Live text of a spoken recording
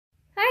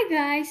Hi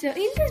guys, so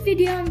in this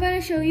video I'm going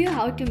to show you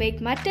how to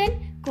make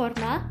mutton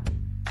korma.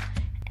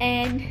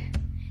 And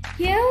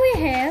here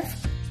we have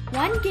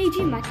 1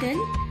 kg mutton.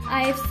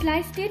 I have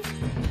sliced it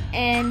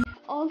and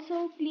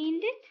also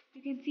cleaned it.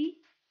 You can see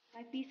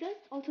my pieces,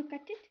 also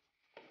cut it.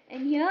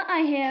 And here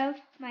I have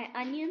my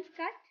onions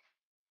cut,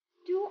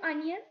 2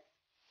 onions.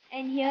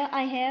 And here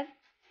I have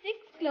 6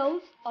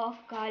 cloves of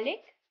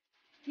garlic.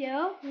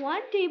 Here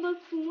 1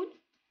 tablespoon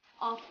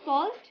of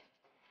salt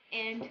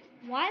and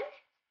 1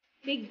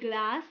 big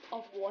glass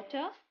of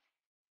water.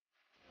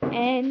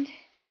 And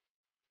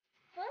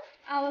first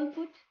I will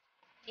put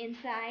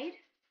inside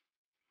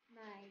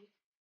my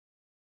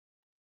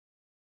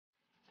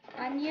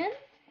onion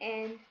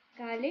and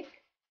garlic.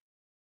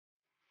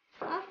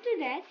 After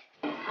that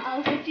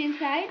I'll put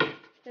inside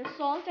the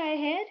salt I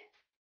had,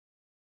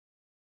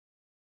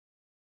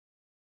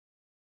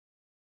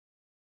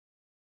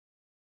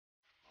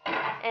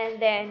 and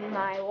then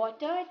my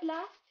water at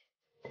last.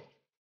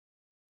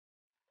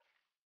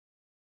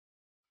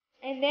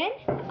 And then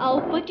I'll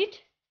put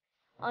it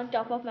on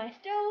top of my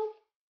stove.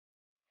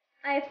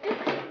 I took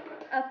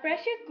a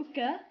pressure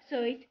cooker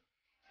so it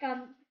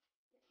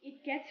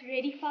gets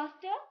ready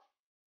faster.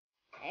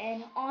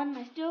 And on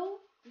my stove,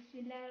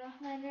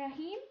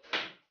 Bismillahirrahmanirrahim.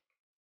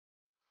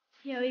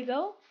 Here we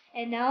go.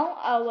 And now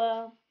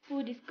our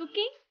food is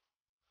cooking.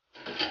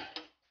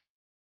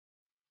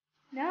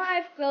 Now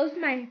I've closed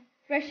my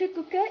pressure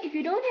cooker. If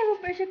you don't have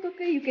a pressure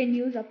cooker, you can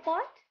use a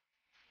pot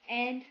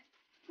and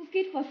cook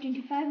it for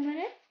 25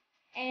 minutes.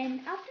 And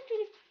after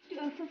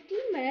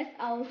 15 minutes,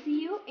 I will see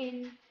you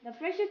in the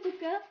pressure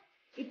cooker.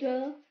 It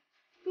will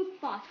cook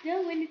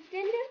faster. When it's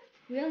tender,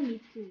 we'll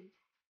meet soon.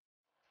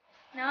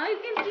 Now you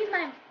can see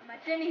my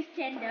mutton is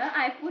tender.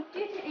 I put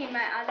it in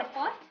my other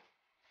pot.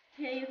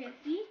 Here you can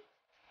see.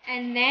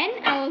 And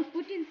then I will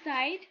put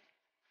inside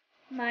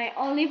my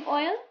olive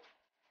oil,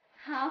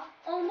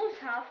 almost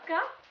half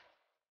cup.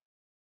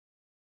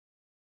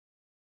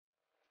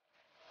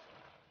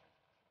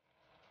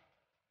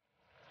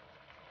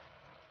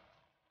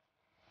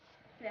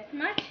 That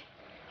much.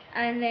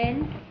 And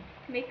then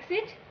mix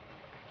it.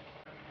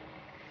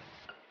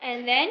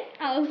 And then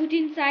I will put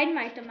inside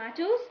my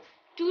tomatoes.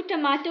 2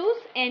 tomatoes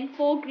and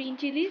 4 green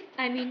chilies.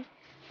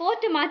 4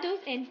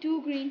 tomatoes and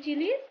 2 green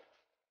chilies.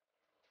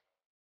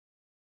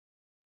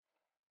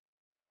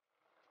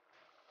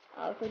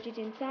 I'll put it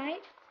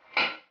inside.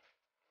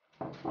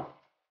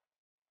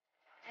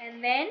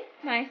 And then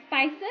my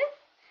spices.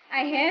 I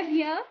have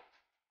here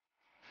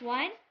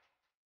 1.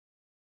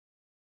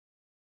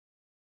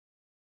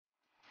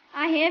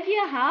 I have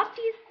here half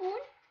teaspoon,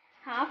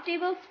 half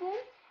tablespoon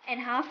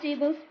and half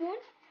tablespoon.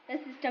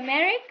 This is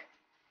turmeric.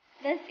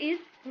 This is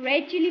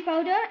red chili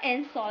powder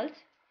and salt.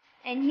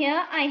 And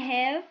here I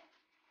have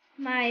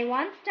my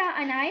 1 star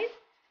anise,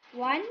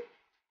 1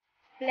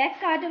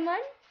 black cardamom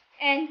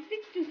and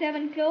 6 to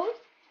 7 cloves.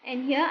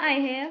 And here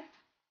I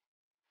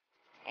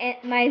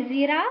have my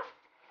zira,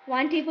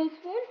 1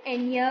 tablespoon.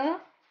 And here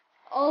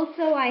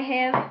also I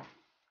have,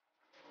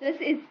 this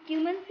is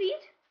cumin seed,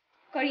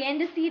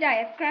 coriander seed, I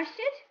have crushed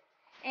it.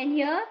 And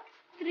here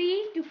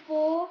 3 to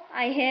 4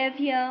 I have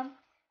here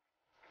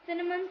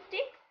cinnamon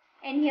sticks.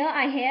 And here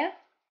I have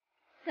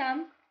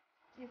some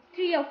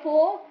 3 or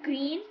 4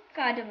 green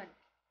cardamom.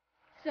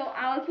 So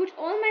I will put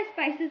all my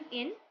spices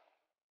in.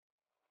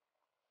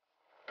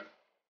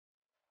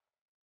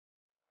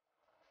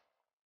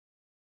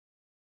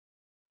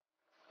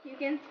 You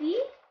can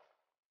see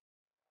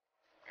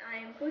I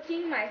am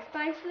putting my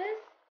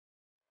spices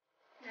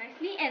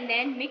nicely and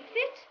then mix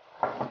it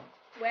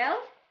well.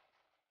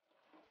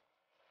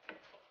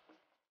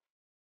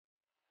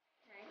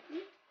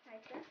 Nicely,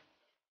 like that.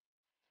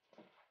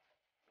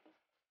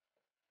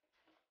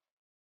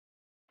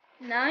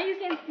 Now you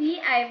can see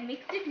I've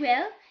mixed it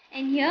well,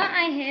 and here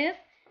I have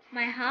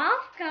my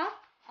half cup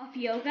of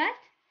yogurt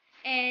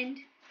and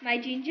my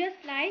ginger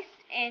sliced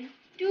and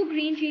 2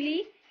 green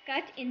chili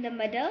cut in the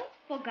middle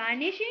for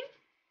garnishing.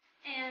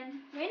 And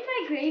when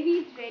my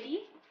gravy is ready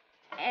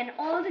and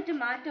all the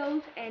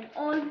tomatoes and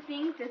all the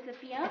things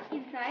disappear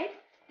inside,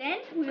 then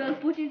we will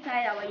put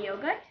inside our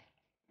yogurt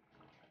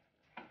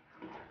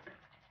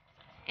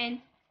and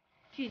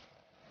cheese.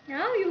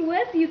 Now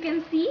viewers, you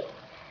can see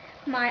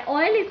my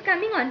oil is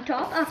coming on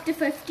top after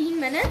 15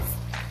 minutes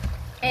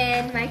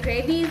and my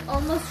gravy is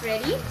almost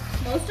ready.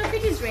 Most of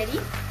it is ready.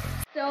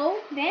 So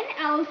then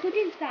I will put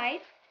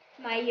inside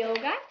my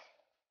yogurt,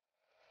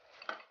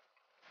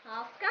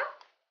 half cup.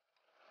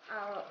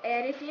 I'll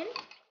add it in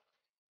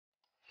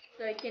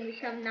so it can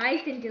become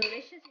nice and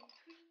delicious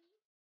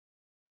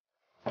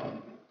and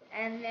creamy.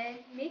 And then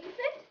mix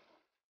it.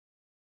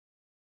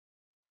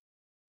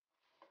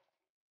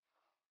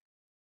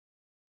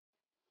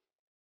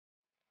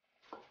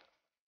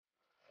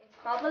 It's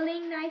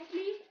bubbling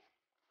nicely.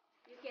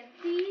 You can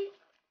see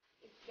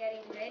it's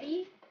getting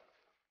ready.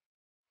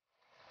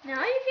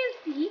 Now you can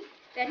see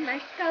that my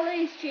color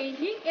is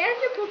changing. As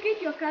you cook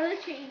it, your color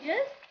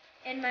changes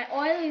and my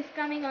oil is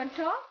coming on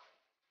top.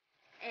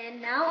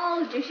 And now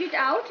I'll dish it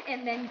out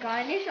and then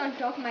garnish on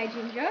top my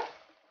ginger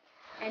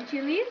and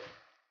chilies.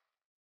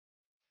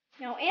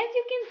 Now as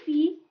you can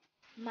see,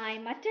 my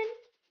mutton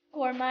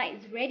korma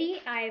is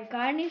ready. I have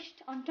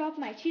garnished on top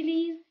my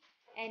chilies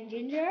and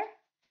ginger.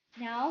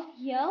 Now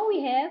here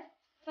we have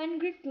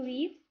fenugreek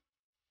leaves,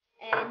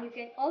 and you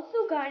can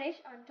also garnish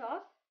on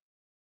top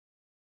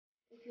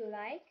if you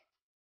like.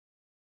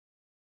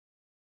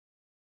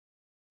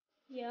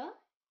 Here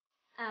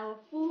our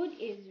food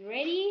is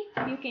ready.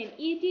 You can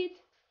eat it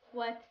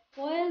with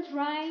boiled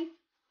rice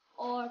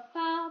or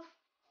pap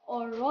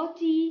or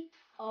roti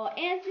or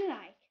as you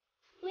like.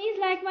 Please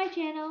like my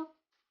channel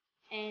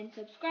and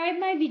subscribe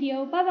my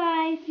video. Bye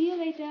bye. See you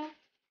later.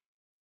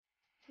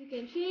 You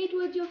can share it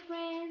with your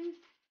friends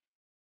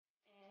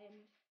and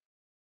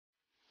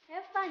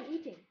have fun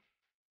eating.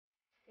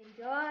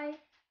 Enjoy.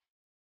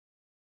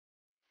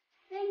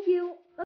 Thank you.